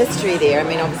so much history there. I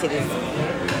mean, obviously there's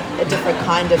a different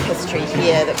kind of history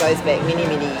here that goes back many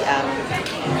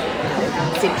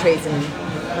centuries and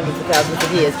hundreds of thousands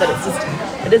of years. But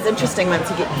it is interesting once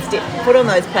you get put on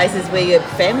those places where your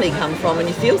family come from and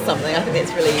you feel something. I think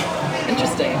that's really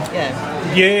interesting.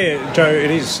 Yeah, Joe,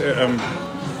 it is.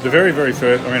 The very, very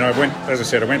first. I mean, I went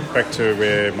back to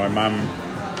where my mum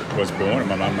was born, and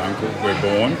my mum and uncle were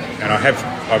born, and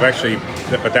I've actually,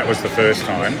 but that was the first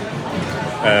time.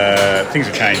 Things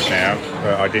have changed now.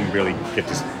 I didn't really get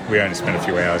to. We only spent a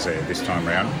few hours there this time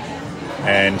round,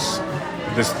 and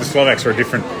the Slovaks are a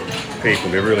different people.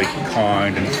 They're really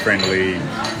kind and friendly,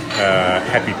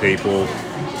 happy people,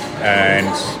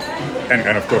 and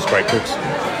of course great cooks.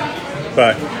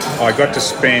 But I got to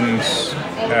spend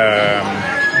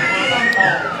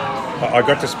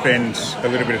a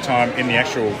little bit of time in the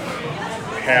actual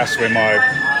house where my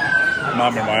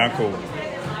mum and my uncle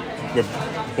were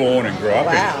born and grew up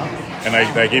in.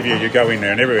 And they give you go in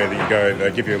there, and everywhere that you go,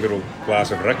 they give you a little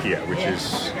glass of rakia, which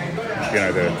is,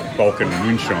 the Balkan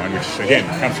moonshine, which again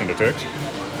comes from the Turks.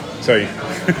 So you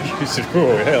said,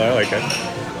 "Oh, hello, okay."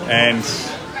 And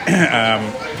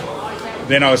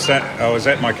then I was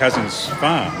at my cousin's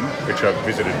farm, which I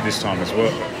visited this time as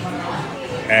well,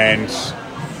 and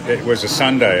it was a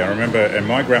Sunday, I remember, and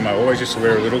my grandma always used to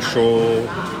wear a little shawl,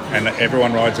 and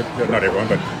everyone rides not everyone,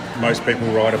 but most people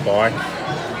ride a bike,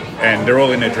 and they're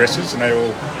all in their dresses, and they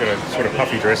all sort of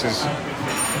puffy dresses.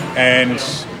 And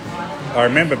I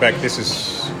remember back, this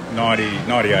is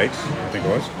 98, I think it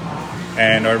was,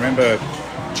 and I remember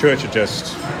church had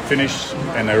just finished,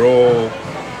 and they're all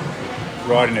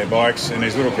riding their bikes, and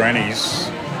these little grannies,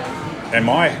 and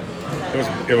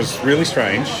it was really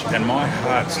strange, and my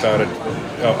heart started.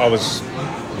 I was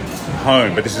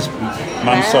home, but this is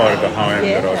mum's side of the home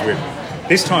that I was with.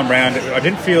 This time round, I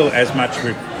didn't feel as much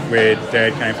with where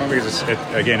Dad came from, because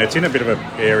it's in a bit of an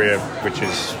area which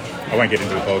is, I won't get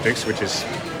into the politics, which is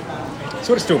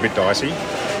sort of still a bit dicey.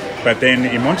 But then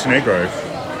in Montenegro,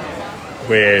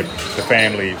 where the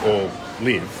family all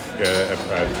live,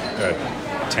 a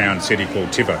town city called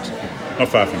Tivat, not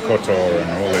far from Kotor,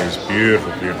 and all these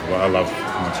beautiful, I love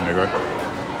Montenegro.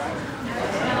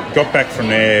 Got back from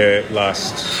there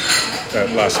last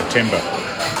September,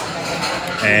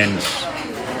 and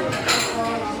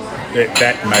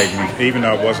that made me, even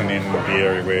though it wasn't in the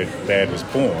area where Dad was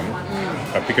born,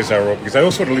 because they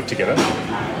all sort of lived together,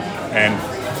 and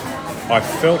I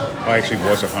felt I actually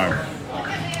was at home.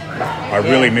 I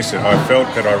really miss it. I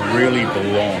felt that I really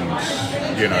belonged,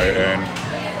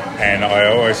 and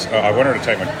I wanted to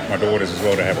take my daughters as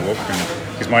well to have a look,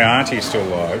 because my auntie is still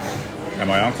alive, and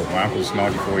my uncle's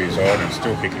 94 years old and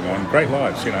still kicking on. Great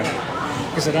lives,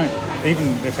 because they don't,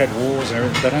 even they've had wars and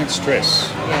everything, they don't stress.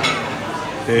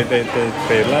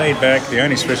 They're laid back. The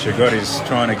only stress you've got is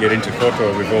trying to get into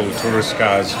Kotor with all the tourist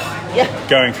cars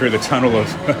going through the tunnel of,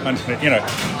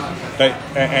 they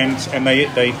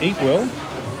eat well,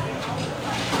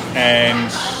 and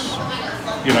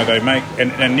they make,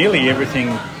 and nearly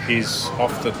everything is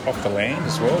off the land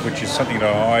as well, which is something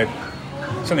that I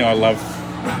love.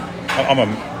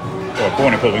 I'm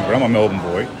born in Pavilion, but I'm a Melbourne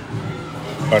boy.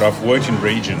 But I've worked in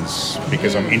regions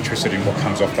because I'm interested in what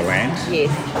comes off the land. Yes.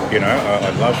 I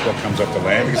love what comes off the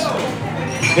land, because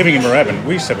living in Moorabbin,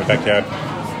 we used to have a backyard,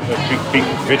 a big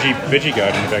veggie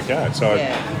garden in the backyard. So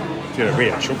we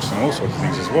had chooks and all sorts of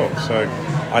things as well. So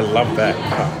I love that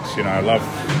part. I love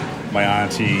my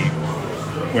auntie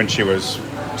when she was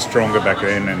stronger back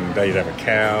then, and they'd have a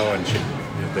cow, and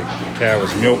the cow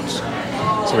was milked,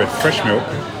 so we had fresh milk,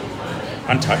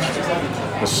 untouched.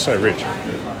 It was so rich.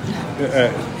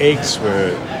 Eggs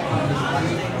were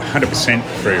 100%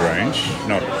 free range,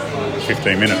 not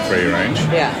 15-minute free range.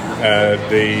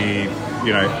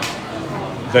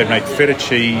 They'd make feta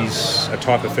cheese, a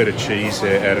type of feta cheese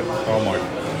there. Oh my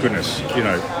goodness,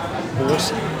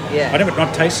 awesome. I never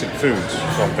not tasted foods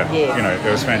like that.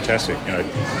 It was fantastic.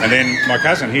 And then my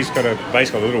cousin, he's got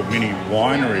basically a little mini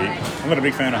winery. I'm not a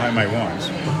big fan of homemade wines.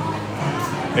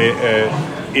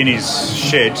 In his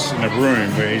shed, in a room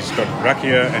where he's got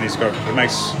rakia, and he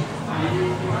makes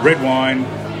red wine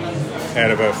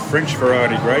out of a French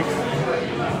variety grape,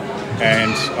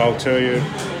 and I'll tell you,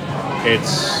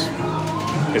 it's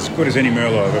as good as any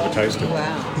Merlot I've ever tasted.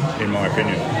 Wow. In my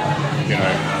opinion,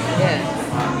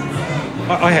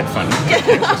 I had fun.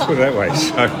 Let's put it that way.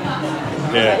 So,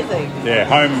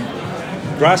 home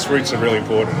grassroots are really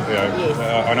important.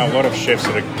 I know a lot of chefs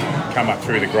that have come up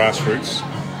through the grassroots,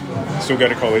 still go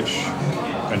to college,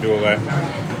 and do all that,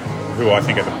 who I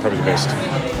think are probably the best,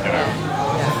 you know.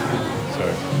 So.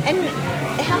 And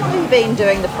how long have you been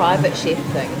doing the private chef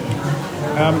thing?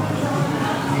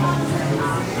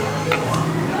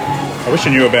 I wish I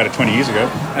knew about it 20 years ago.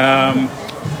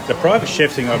 The private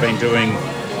chef thing I've been doing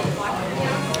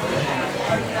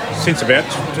since about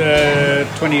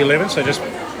 2011, so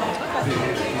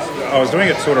I was doing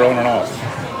it sort of on and off,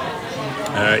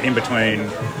 in between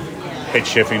head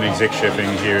chefing and exec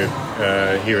chefing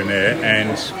here and there,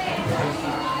 and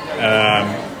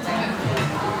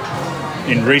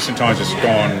in recent times it's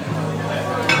gone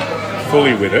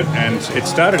fully with it, and it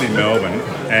started in Melbourne,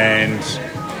 and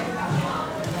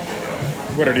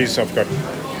what it is, I've got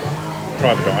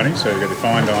private dining, so you've got the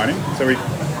fine dining, so we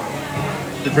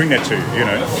bring that to you,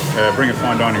 bring a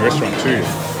fine dining restaurant to you.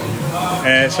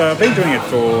 So I've been doing it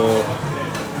for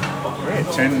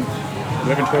 10,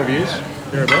 11, 12 years,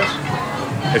 thereabouts.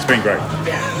 It's been great.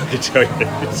 I tell you,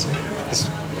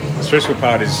 the stressful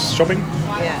part is shopping,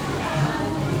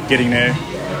 getting there,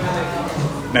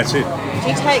 and that's it. Do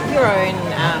you take your own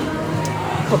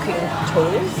cooking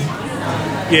tools?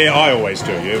 Yeah, I always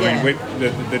do. Yeah. I mean,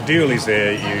 the deal is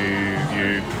there.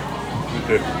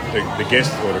 The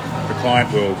guest or the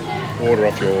client will order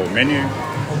off your menu,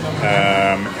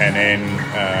 and then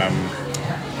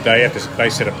they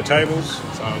set up the tables.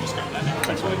 So I'll just go with that now.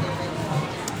 Thanks, mate.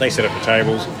 They set up the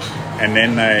tables, and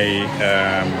then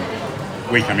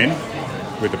we come in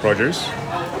with the produce.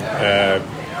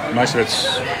 Most of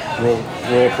it's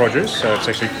raw produce, so it's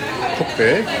actually cooked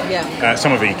there. Yeah.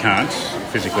 Some of it you can't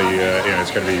physically.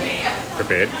 It's got to be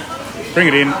prepared. Bring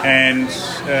it in, and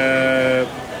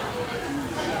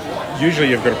usually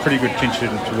you've got a pretty good kitchen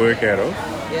to work out of.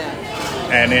 Yeah.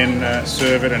 And then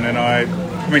serve it, and then I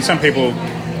mean, some people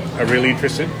are really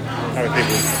interested. Other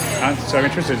people aren't so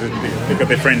interested. They've got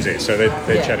their friends there, so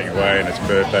they're chatting away, and it's a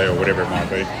birthday or whatever it might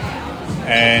be.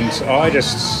 And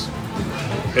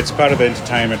it's part of the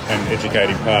entertainment and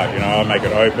educating part. I'll make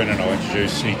it open, and I'll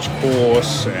introduce each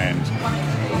course, and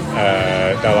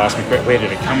they'll ask me where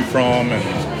did it come from, and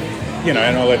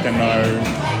and I'll let them know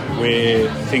where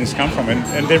things come from,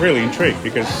 and they're really intrigued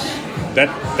because that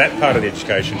part of the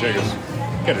education too. Because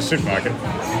you go to a supermarket,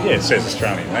 it says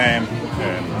Australian lamb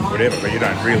and whatever, but you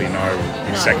don't really know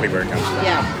exactly where it comes from.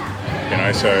 Yeah.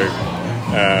 So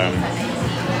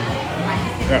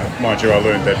mind you, I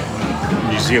learned that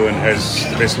New Zealand has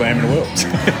the best lamb in the world.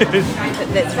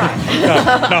 That's right.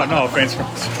 no offence.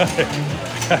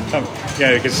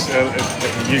 Because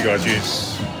you guys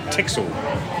use Texel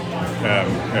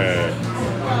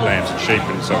lambs and sheep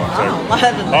and so on.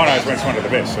 So, it's one of the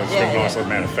best. So it's got a nice little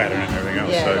amount of fat in it and everything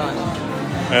else. Yeah, so,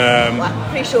 right. I'm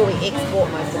pretty sure we export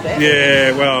most of it.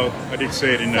 Yeah, well, I did see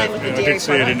it in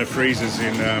the freezers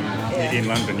in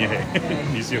London.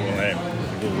 Yeah, New Zealand lamb.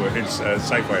 It's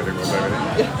Safeway, I think it was over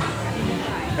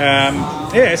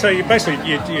there. So you basically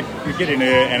you get in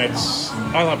there, and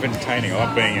I love entertaining. I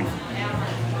love being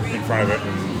in front of it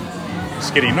and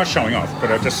just not showing off,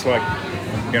 but I just like.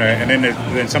 And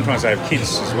then sometimes they have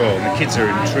kids as well, and the kids are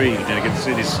intrigued, and you get to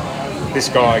see this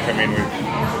guy come in with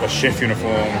a chef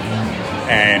uniform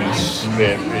and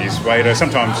his waiter.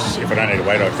 Sometimes if I don't need a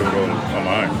waiter, I do it all on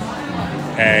my own.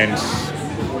 And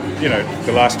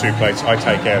the last two plates I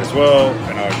take out as well,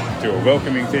 and I do a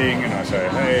welcoming thing, and I say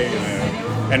hey,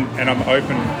 and I'm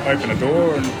open a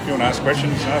door, and if you want to ask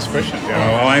questions, ask questions.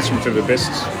 I'll answer them to the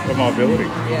best of my ability.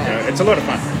 Yeah. It's a lot of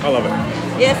fun. I love it.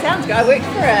 Yeah, sounds good. I worked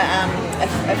for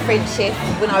a French chef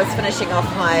when I was finishing off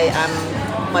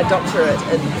my doctorate,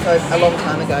 a long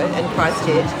time ago in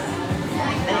Christchurch.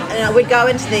 And I would go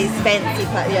into these fancy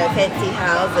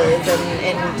houses,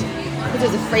 and because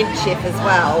it was a French chef as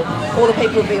well, all the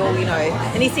people would be all,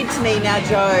 and he said to me, now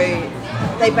Joe,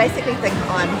 they basically think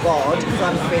I'm God because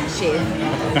I'm a French chef,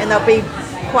 and they'll be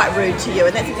quite rude to you,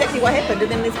 and that's exactly what happened.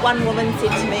 And then this one woman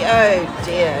said to me, oh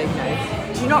dear,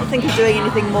 do you not think of doing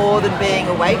anything more than being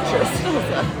a waitress? And I was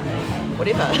like,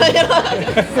 whatever.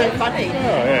 It's so funny.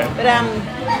 Oh, yeah. But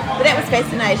that was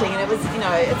fascinating, and it was,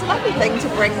 it's a lovely thing to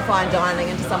bring fine dining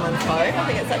into someone's home. I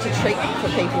think it's such a treat for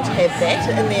people to have that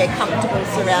in their comfortable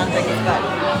surroundings, but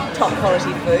top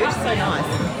quality food. So nice.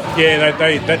 Yeah,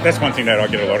 that's one thing that I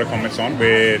get a lot of comments on,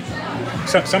 where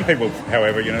some people,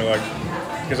 however,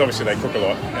 because obviously they cook a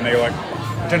lot, and they're like,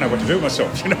 I don't know what to do with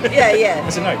myself, Yeah. I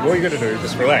said, no, all you got to do is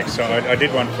just relax. So I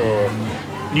did one for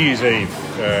New Year's Eve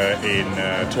in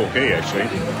Torquay, actually.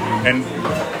 And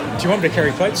do you want me to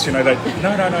carry plates? No,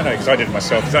 because I did it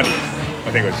myself. There's only,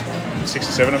 I think it was 6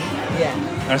 or 7 of them. Yeah.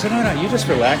 And I said, no, you just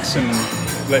relax and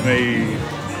let me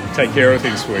take care of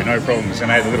things for you, no problems.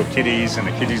 And I had the little kiddies, and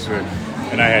the kiddies were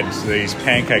and they had these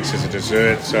pancakes as a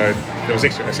dessert. So there was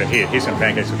extra. I said, here's some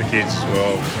pancakes for the kids as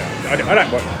well. I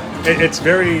don't want. It's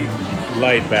very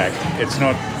laid back. It's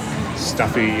not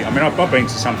stuffy. I mean, I've been to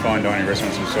some fine dining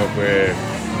restaurants myself where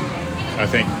I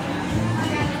think,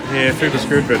 yeah, food was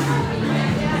good, but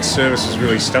service is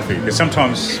really stuffy. Because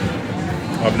sometimes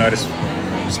I've noticed,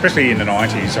 especially in the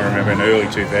 90s, I remember in the early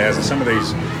 2000s, some of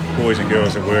these boys and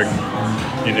girls that work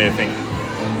in there think,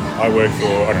 I work for,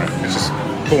 I don't know, it's just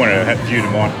pulling a view to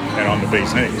mine and I'm the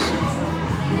bee's knees.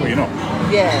 Well, you're not.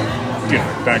 Yeah. You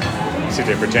know, don't sit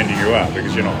there pretending you are,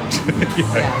 because you're not. You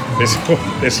know,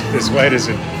 there's waiters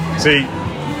and... See,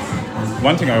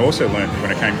 one thing I also learned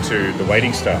when it came to the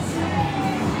waiting staff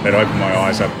that opened my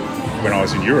eyes up when I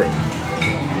was in Europe.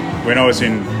 When I was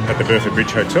at the Bertha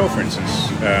Bridge Hotel, for instance,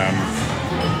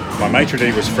 my maitre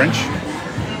d' was French,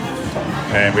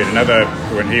 and we had another,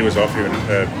 when he was off,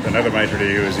 another maitre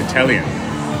d' who was Italian.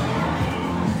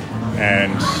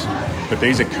 But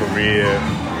these are career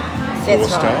floor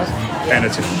staff, and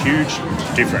it's a huge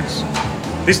difference.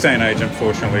 This day and age,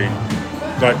 unfortunately,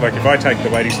 like if I take the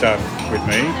waiting staff with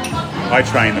me, I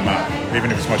train them up.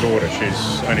 Even if it's my daughter,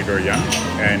 she's only very young,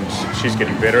 and she's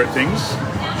getting better at things.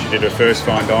 She did her first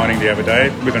fine dining the other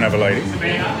day with another lady,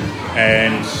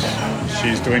 and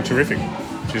she's doing terrific.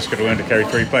 She's got to learn to carry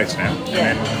 3 plates now, and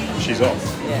then she's off.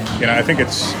 Yeah. You know, I think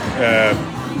it's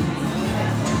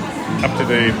up to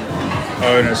the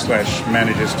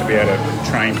owner/managers to be able to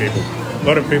train people. A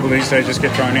lot of people these days just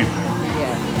get thrown in.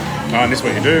 Yeah. Oh, and this is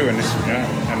what you do, and this, you know,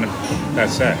 and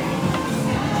that's that.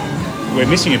 We're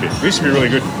missing a bit. We used to be really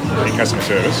good in customer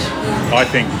service. I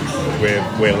think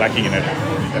we're lacking in it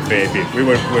a fair bit. We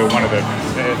were one of the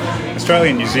Australia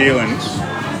and New Zealand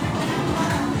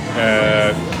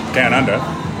down under.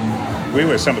 We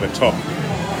were some of the top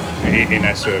in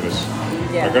that service.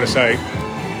 Yeah. I've got to say,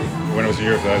 when I was in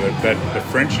Europe, though, that the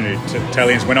French and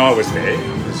Italians, when I was there,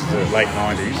 this is the late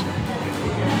 90s,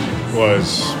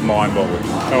 was mind-boggling.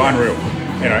 So unreal,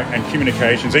 you know. And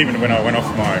communications. Even when I went off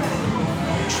my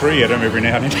tree at them every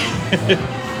now and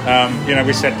then, you know,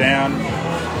 we sat down.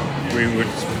 We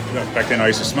would, back then I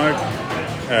used to smoke,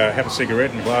 have a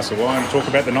cigarette and a glass of wine, and talk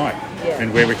about the night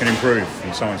and where we can improve,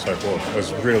 and so on and so forth. It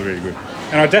was really, really good.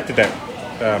 And I adapted that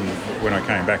when I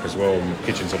came back as well in the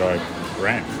kitchens that I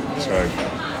ran. So,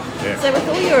 yeah. So with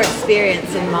all your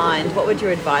experience in mind, what would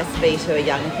your advice be to a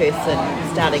young person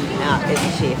starting out as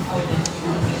a chef?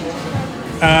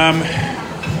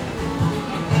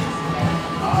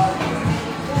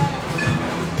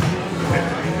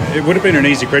 It would have been an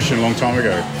easy question a long time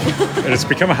ago. And it's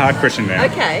become a hard question now.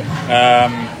 Okay.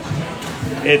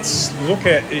 It's look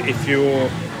at if your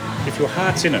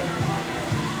heart's in it,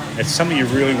 it's something you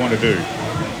really want to do,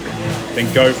 then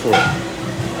go for it.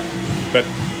 But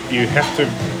you have to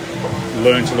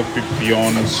learn to look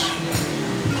beyond.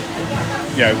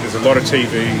 You know, there's a lot of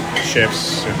TV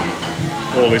chefs and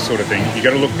all this sort of thing. You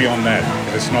got to look beyond that.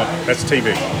 That's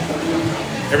TV.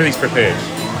 Everything's prepared.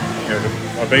 You know,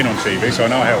 I've been on TV, so I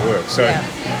know how it works. So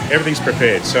everything's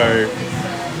prepared. So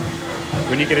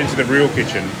when you get into the real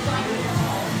kitchen,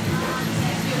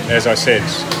 as I said,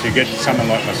 if you get someone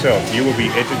like myself, you will be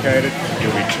educated,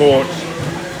 you'll be taught.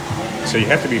 So you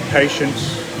have to be patient.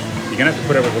 You're going to have to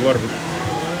put up with a lot of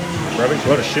rubbish, a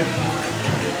lot of shit.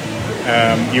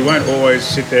 You won't always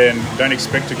sit there and don't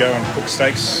expect to go and cook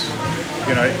steaks.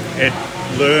 You know,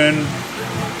 learn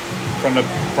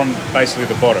from basically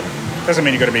the bottom. Doesn't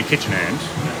mean you've got to be a kitchen hand.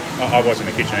 I wasn't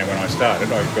a kitchen hand when I started.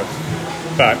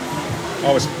 But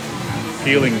I was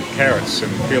peeling carrots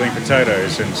and peeling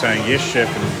potatoes and saying yes, chef,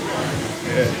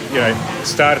 and you know,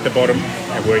 start at the bottom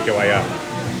and work your way up.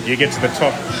 You get to the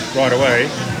top right away,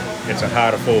 it's a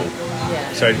harder fall.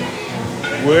 Yeah. So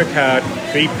work hard,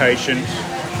 be patient.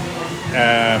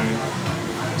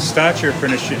 Start your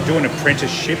apprenticeship, do an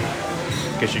apprenticeship,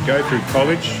 because you go through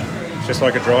college, just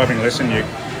like a driving lesson. You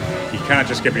can't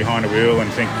just get behind a wheel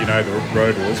and think you know the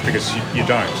road rules, because you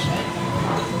don't.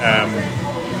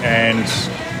 And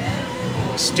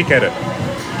stick at it,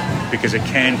 because it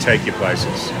can take you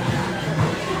places.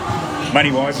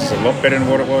 Money-wise, it's a lot better than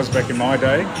what it was back in my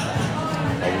day.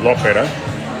 A lot better.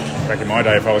 Back in my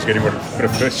day, if I was getting for a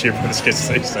first year apprentice these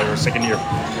days, or a second year,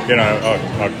 you know,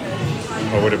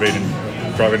 I would have been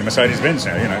driving a Mercedes-Benz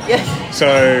now, you know. Yeah.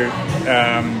 So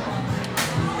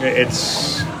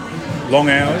it's long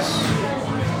hours.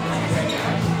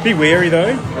 Be wary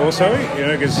though, also, you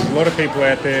know, because a lot of people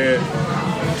out there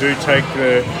do take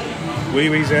the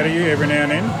wee-wees out of you every now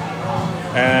and then.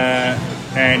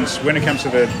 And when it comes to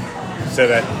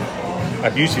that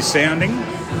abusive sounding,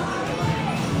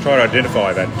 try to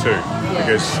identify that too,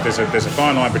 because there's a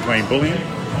fine line between bullying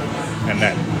and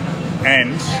that.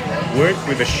 and work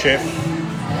with a chef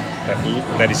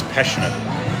that is passionate.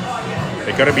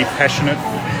 They've got to be passionate.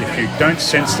 If you don't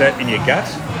sense that in your gut,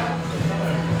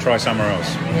 try somewhere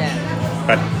else. Yeah.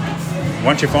 But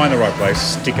once you find the right place,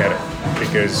 stick at it,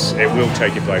 because it will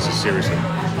take your places seriously.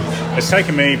 It's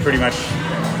taken me pretty much,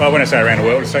 well, when I say around the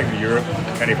world, it's taken me to Europe,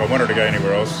 and if I wanted to go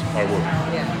anywhere else, I would.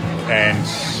 Yeah. And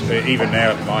even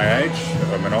now at my age,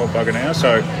 I'm an old bugger now,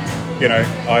 so, you know,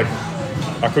 I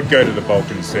could go to the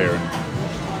Balkans there and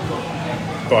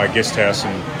buy a guest house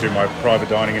and do my private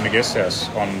dining in the guest house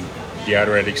on the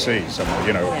Adriatic Sea somewhere,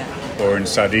 you know, or in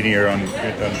Sardinia on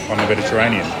the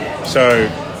Mediterranean. So,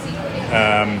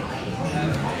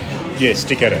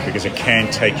 stick at it, because it can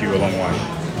take you a long way.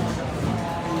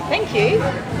 Thank you.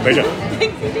 Pleasure.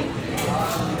 Thanks, Eddie.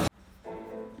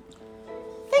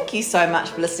 Thank you so much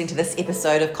for listening to this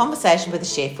episode of Conversation with a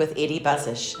Chef with Eddie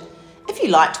Basich. If you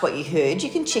liked what you heard, you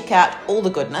can check out all the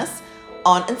goodness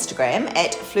on Instagram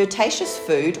at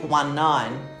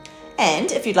flirtatiousfood19.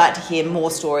 And if you'd like to hear more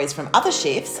stories from other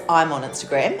chefs, I'm on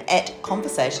Instagram at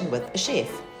Conversation with a Chef.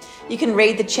 You can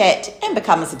read the chat and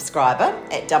become a subscriber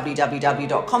at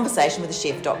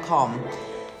www.conversationwithachef.com.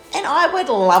 And I would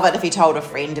love it if you told a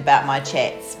friend about my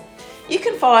chats. You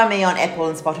can follow me on Apple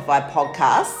and Spotify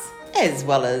podcasts, as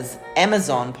well as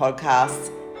Amazon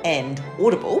podcasts and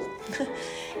Audible.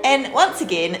 And once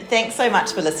again, thanks so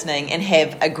much for listening, and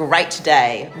have a great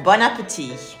day. Bon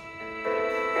appétit.